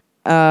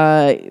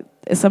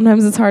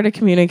 sometimes it's hard to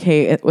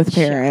communicate with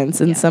parents,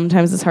 and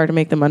sometimes it's hard to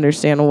make them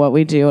understand what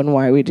we do and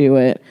why we do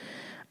it.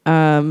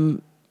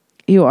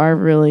 You are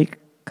really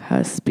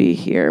cuspy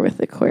here with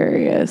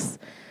Aquarius.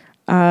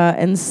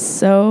 And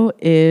so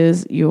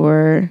is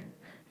your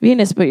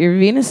Venus, but your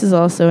Venus is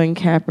also in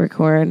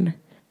Capricorn.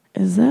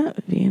 Is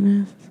that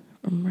Venus?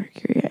 Or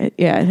Mercury?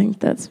 Yeah, I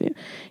think that's Venus.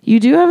 You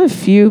do have a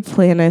few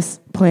planets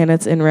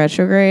in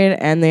retrograde,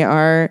 and they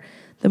are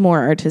the more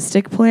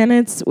artistic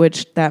planets,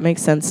 which that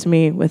makes sense to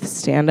me with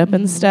stand-up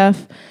and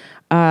stuff.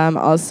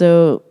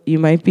 Also, you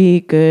might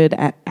be good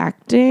at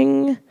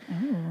acting.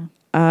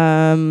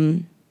 Oh.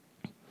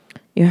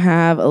 You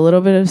have a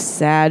little bit of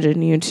Sag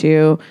in you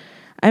too.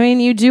 I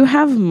mean, you do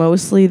have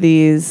mostly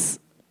these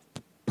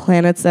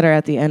planets that are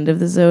at the end of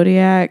the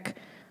zodiac,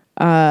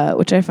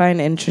 which I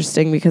find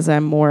interesting because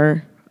I'm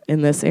more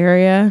in this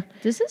area.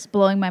 This is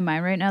blowing my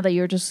mind right now that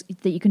you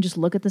can just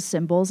look at the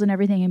symbols and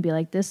everything and be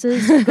like, this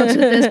goes with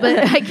this.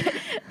 But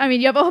I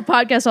mean, you have a whole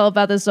podcast all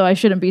about this, so I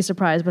shouldn't be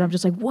surprised. But I'm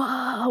just like,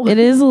 whoa. It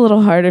is a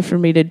little harder for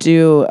me to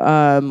do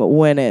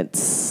when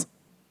it's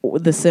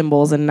the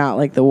symbols and not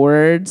like the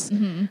words,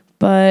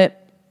 but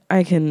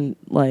I can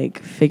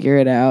like figure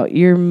it out.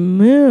 Your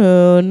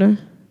moon,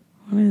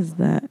 what is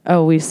that?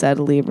 Oh, we said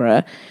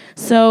Libra.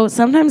 So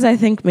sometimes I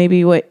think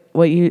maybe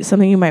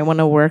something you might want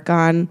to work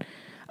on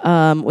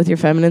with your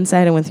feminine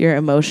side and with your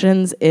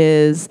emotions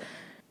is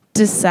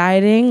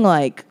deciding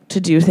like to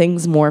do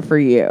things more for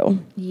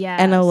you. Yes.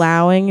 And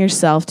allowing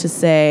yourself to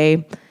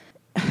say,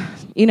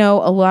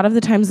 a lot of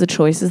the times the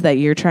choices that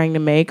you're trying to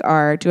make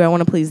are, do I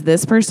want to please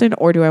this person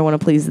or do I want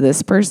to please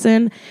this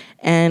person?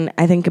 And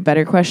I think a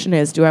better question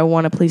is, do I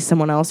want to please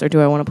someone else or do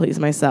I want to please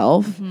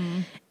myself?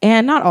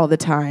 And not all the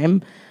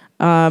time,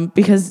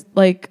 because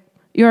like,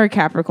 you are a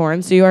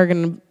Capricorn, so you are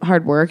going to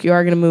hard work. You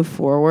are going to move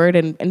forward,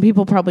 and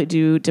people probably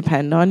do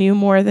depend on you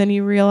more than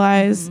you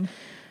realize.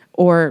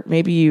 Or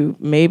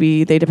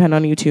maybe they depend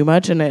on you too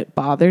much and it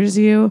bothers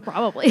you.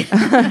 Probably.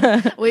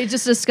 We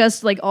just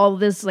discussed like all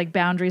this like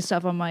boundary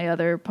stuff on my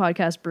other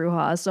podcast,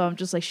 Bruja. So I'm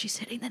just like, she's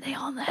hitting the nail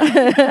on the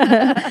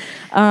head.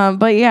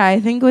 But yeah,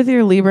 I think with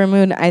your Libra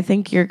moon, I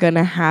think you're going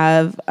to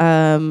have,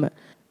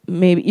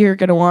 maybe you're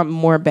going to want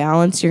more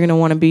balance. You're going to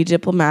want to be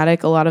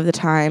diplomatic a lot of the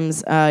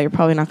times. You're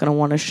probably not going to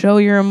want to show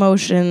your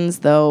emotions,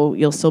 though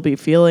you'll still be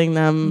feeling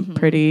them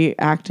pretty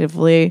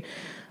actively.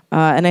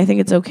 And I think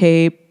it's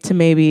okay to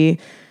maybe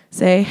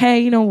say, hey,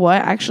 you know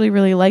what? I actually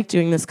really like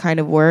doing this kind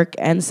of work.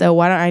 And so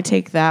why don't I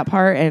take that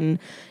part and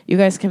you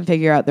guys can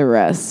figure out the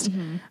rest.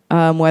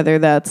 Whether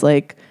that's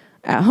like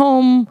at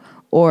home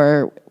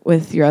or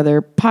with your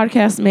other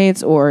podcast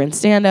mates or in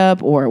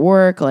stand-up or at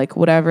work, like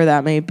whatever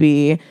that may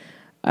be.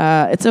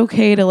 It's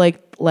okay to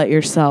like let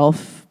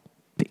yourself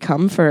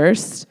come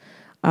first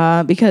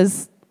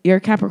because your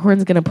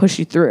Capricorn's going to push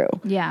you through.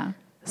 Yeah.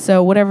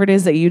 So whatever it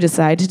is that you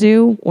decide to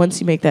do, once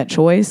you make that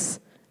choice,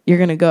 you're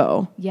going to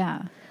go.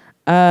 Yeah.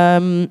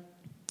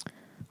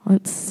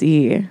 Let's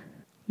see.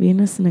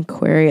 Venus and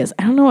Aquarius.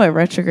 I don't know what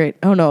retrograde.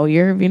 Oh no,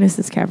 your Venus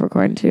is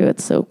Capricorn too.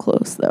 It's so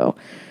close though.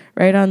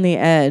 Right on the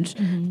edge.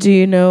 Do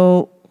you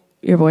know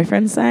your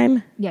boyfriend's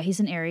sign? Yeah, he's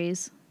in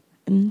Aries.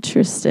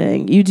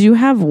 Interesting. You do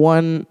have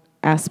one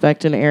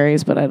aspect in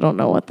Aries, but I don't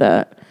know what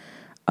that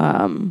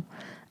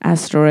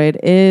asteroid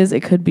is.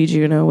 It could be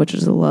Juno, which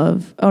is a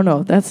love. Oh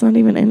no, that's not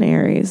even in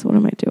Aries. What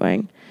am I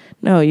doing?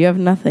 No, you have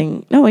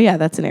nothing. No, yeah,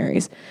 that's in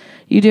Aries.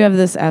 You do have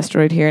this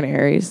asteroid here in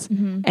Aries.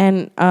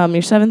 And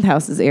your 7th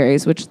house is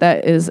Aries, which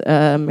that is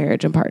a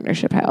marriage and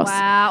partnership house.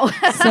 Wow.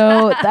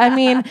 So, I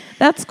mean,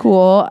 that's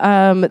cool.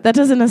 That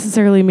doesn't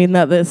necessarily mean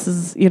that this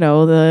is,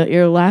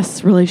 your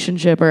last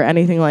relationship or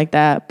anything like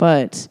that.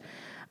 But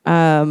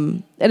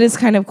it is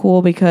kind of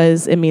cool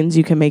because it means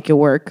you can make it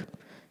work.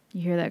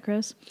 You hear that,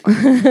 Chris?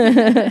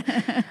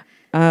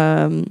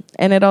 And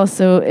it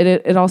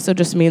also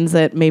just means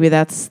that maybe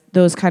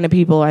those kind of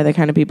people are the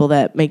kind of people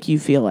that make you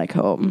feel like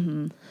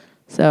home.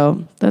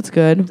 So that's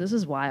good. This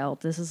is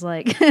wild. This is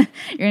like you're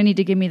gonna need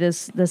to give me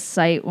this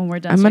site when we're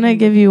done. I'm gonna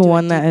give you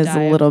one that is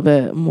a little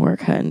bit more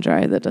cut and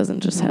dry that doesn't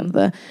just have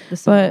the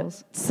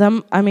symbols.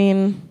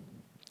 But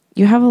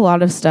you have a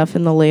lot of stuff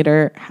in the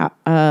later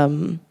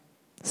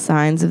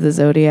signs of the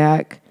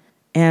zodiac,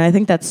 and I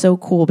think that's so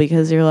cool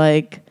because you're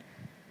like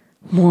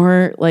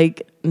more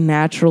like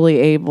naturally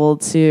able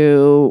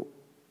to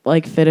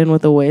like fit in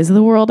with the ways of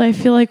the world. I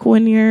feel like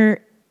when you're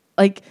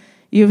like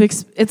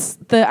it's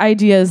the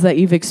idea is that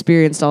you've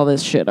experienced all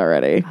this shit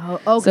already.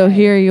 Oh, okay. So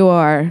here you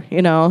are,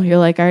 you're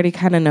like, I already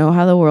kind of know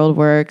how the world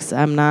works.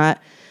 I'm not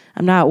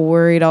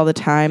worried all the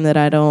time that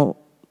I don't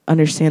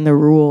understand the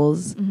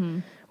rules.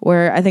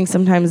 Where I think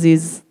sometimes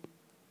these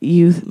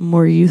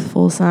more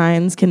youthful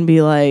signs can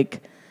be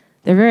like,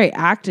 they're very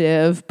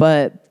active,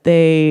 but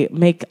they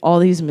make all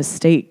these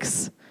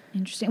mistakes.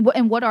 Interesting.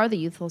 And what are the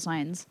youthful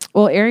signs?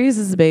 Well, Aries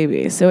is the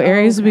baby. So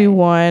Aries would be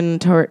 1,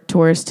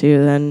 Taurus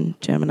 2, then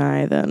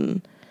Gemini,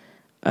 then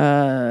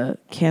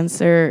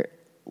Cancer,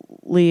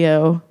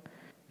 Leo,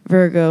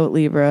 Virgo,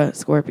 Libra,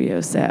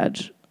 Scorpio, Sag,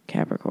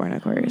 Capricorn,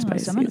 Aquarius,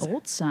 Pisces. So I'm an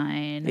old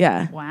sign.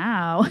 Yeah.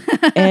 Wow.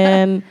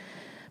 And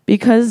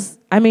because,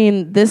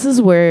 this is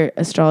where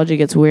astrology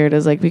gets weird,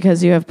 is like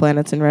because you have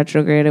planets in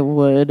retrograde, it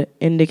would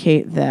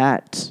indicate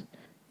that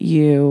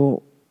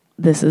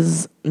this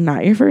is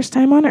not your first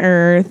time on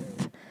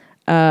Earth,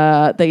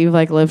 that you've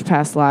like lived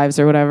past lives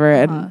or whatever.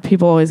 And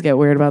people always get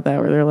weird about that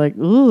where they're like,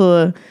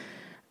 ooh,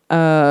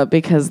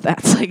 because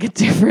that's like a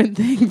different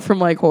thing from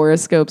like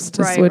horoscopes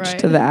to switch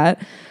to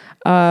that.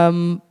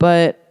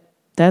 But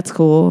that's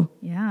cool.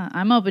 Yeah,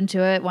 I'm open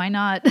to it. Why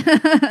not?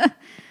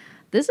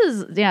 This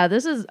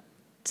is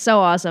so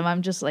awesome.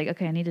 I'm just like,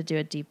 okay, I need to do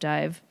a deep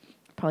dive.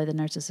 Probably the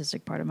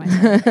narcissistic part of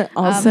myself.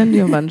 I'll send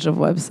you a bunch of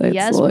websites.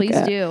 Yes, please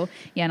do.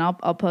 Yeah, and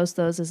I'll post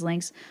those as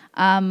links.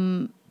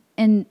 And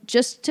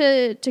just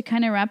to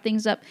kind of wrap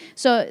things up,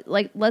 so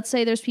like let's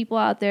say there's people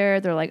out there,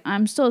 they're like,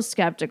 I'm still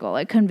skeptical.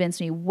 Like, convince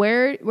me.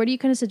 Where do you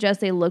kind of suggest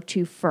they look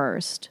to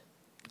first?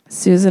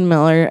 Susan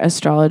Miller,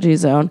 Astrology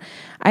Zone.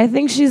 I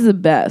think she's the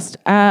best.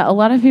 A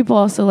lot of people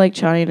also like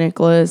Chani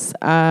Nicholas.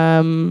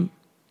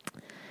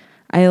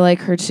 I like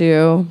her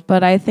too,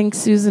 but I think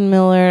Susan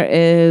Miller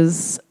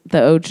is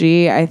the OG.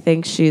 I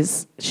think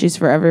she's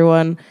for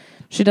everyone.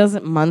 She does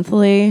it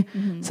monthly,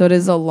 so it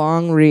is a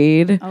long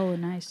read. Oh,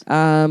 nice.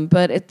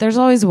 But there's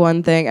always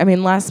one thing.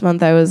 Last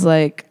month I was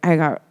like,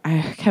 I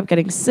kept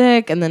getting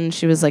sick, and then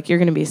she was like, "You're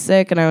gonna be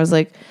sick," and I was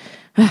like,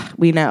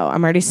 we know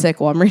I'm already sick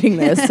while I'm reading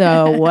this,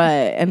 so what?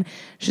 And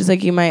she's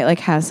like, you might like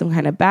have some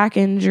kind of back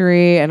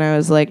injury, and I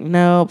was like,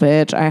 no,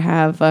 bitch, I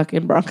have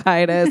fucking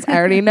bronchitis. I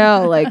already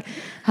know, like,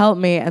 help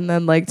me. And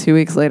then like 2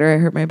 weeks later, I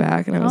hurt my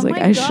back, and I was like,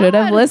 I should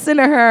have listened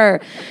to her,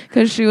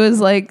 because she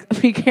was like,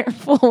 be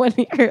careful when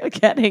you're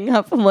getting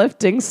up and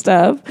lifting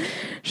stuff,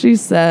 she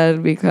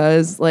said,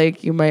 because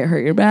like you might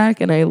hurt your back,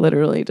 and I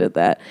literally did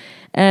that.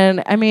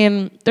 And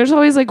there's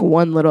always like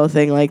one little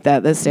thing like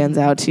that stands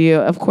out to you.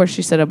 Of course,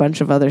 she said a bunch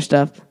of other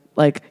stuff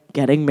like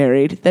getting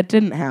married. That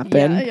didn't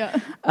happen. Yeah.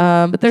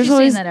 But there's She's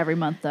always saying that every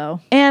month though.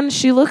 and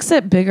she looks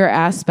at bigger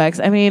aspects.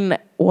 I mean,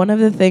 one of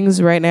the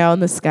things right now in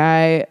the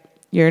sky,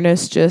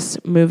 Uranus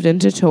just moved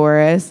into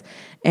Taurus,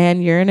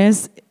 and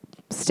Uranus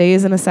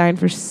stays in a sign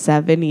for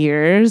 7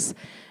 years.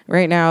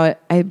 Right now,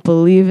 I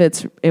believe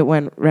it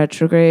went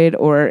retrograde,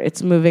 or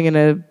it's moving in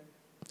a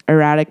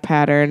erratic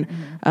pattern.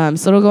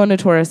 So it'll go into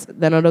Taurus,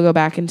 then it'll go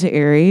back into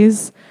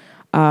Aries.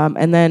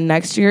 And then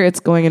next year,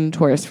 it's going into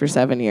Taurus for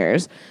 7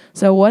 years.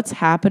 So what's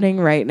happening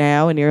right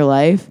now in your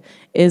life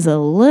is a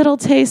little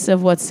taste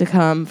of what's to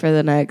come for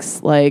the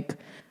next, like,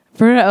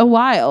 for a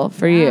while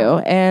for you.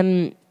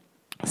 And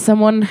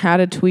someone had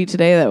a tweet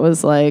today that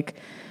was like,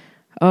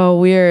 oh,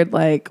 weird,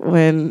 like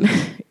when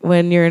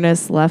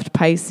Uranus left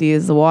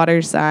Pisces, the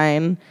water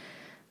sign,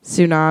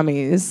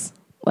 tsunamis.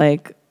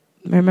 Like,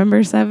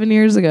 remember 7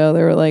 years ago,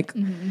 there were like,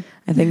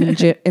 I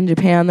think in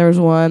Japan there was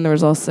one. There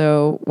was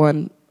also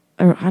one,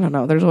 or I don't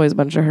know, there's always a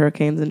bunch of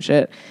hurricanes and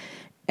shit.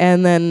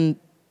 And then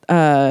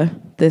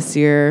this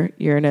year,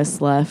 Uranus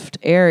left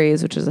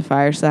Aries, which is a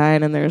fire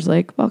sign, and there's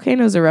like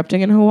volcanoes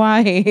erupting in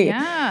Hawaii.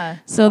 Yeah.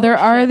 So there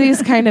are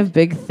these kind of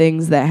big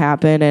things that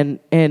happen,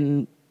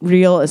 and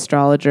real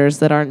astrologers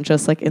that aren't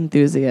just like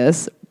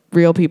enthusiasts,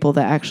 real people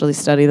that actually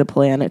study the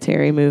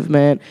planetary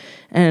movement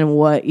and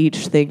what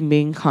each thing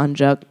being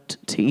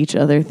conjunct to each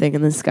other thing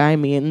in the sky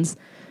means.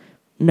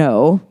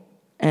 No.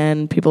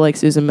 And people like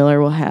Susan Miller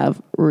will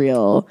have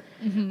real...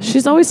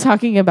 She's always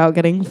talking about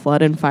getting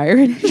flood and fire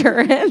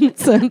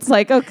insurance. So it's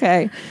like,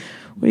 okay,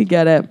 we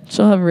get it.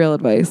 She'll have real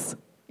advice.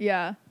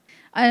 Yeah.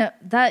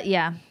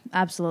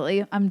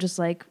 Absolutely. I'm just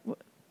like,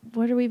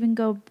 where do we even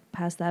go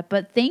past that?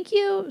 But thank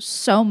you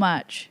so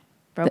much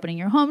for opening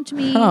your home to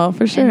me. Oh,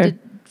 for sure. And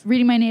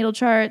reading my natal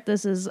chart.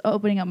 This is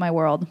opening up my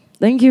world.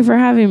 Thank you for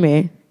having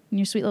me. And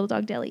your sweet little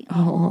dog, Deli.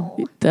 Oh,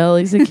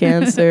 Deli's a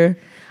Cancer.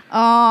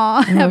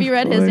 Oh, have you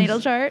read his course. natal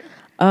chart?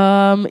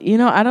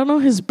 I don't know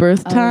his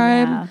birth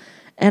time. Yeah.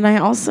 And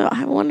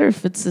I wonder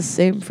if it's the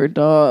same for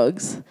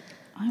dogs.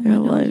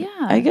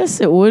 I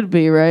guess it would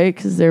be, right?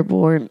 Because they're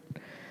born,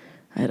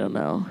 I don't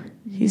know.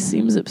 He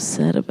seems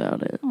upset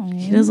about it. Aww.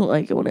 He doesn't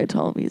like it when I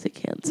tell him he's a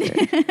Cancer.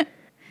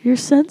 You're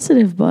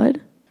sensitive,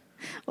 bud.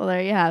 Well,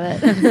 there you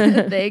have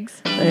it.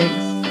 Thanks.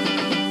 Thanks.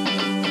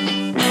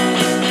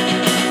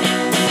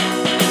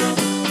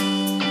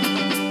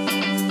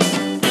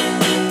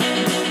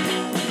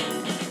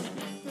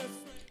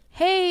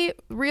 Hey,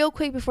 real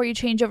quick before you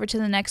change over to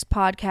the next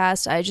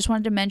podcast, I just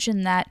wanted to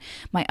mention that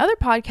my other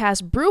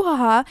podcast,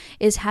 Brouhaha,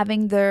 is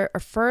having their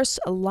first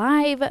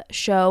live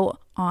show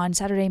on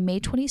Saturday, May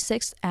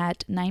 26th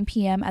at 9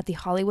 p.m. at the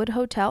Hollywood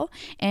Hotel.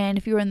 And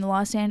if you're in the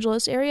Los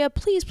Angeles area,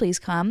 please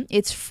come.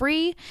 It's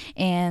free,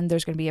 and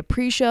there's going to be a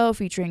pre-show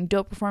featuring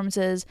dope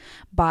performances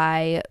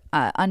by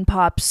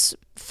Unpop's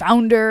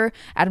founder,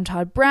 Adam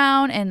Todd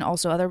Brown, and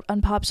also other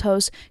Unpops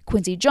host,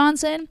 Quincy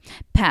Johnson,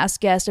 past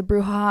guest of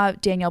Brouhaha,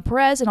 Danielle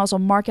Perez, and also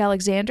Mark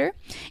Alexander.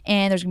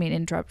 And there's going to be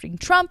an interrupting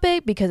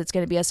trumpet because it's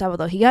going to be a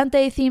Sábado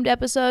Gigante themed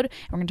episode.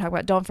 And we're going to talk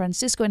about Don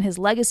Francisco and his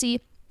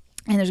legacy.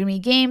 And there's going to be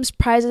games,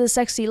 prizes,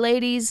 sexy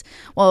ladies.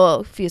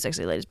 Well, a few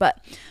sexy ladies,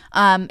 but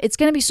it's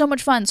going to be so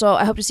much fun. So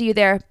I hope to see you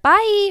there.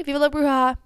 Bye. Viva la Brouhaha.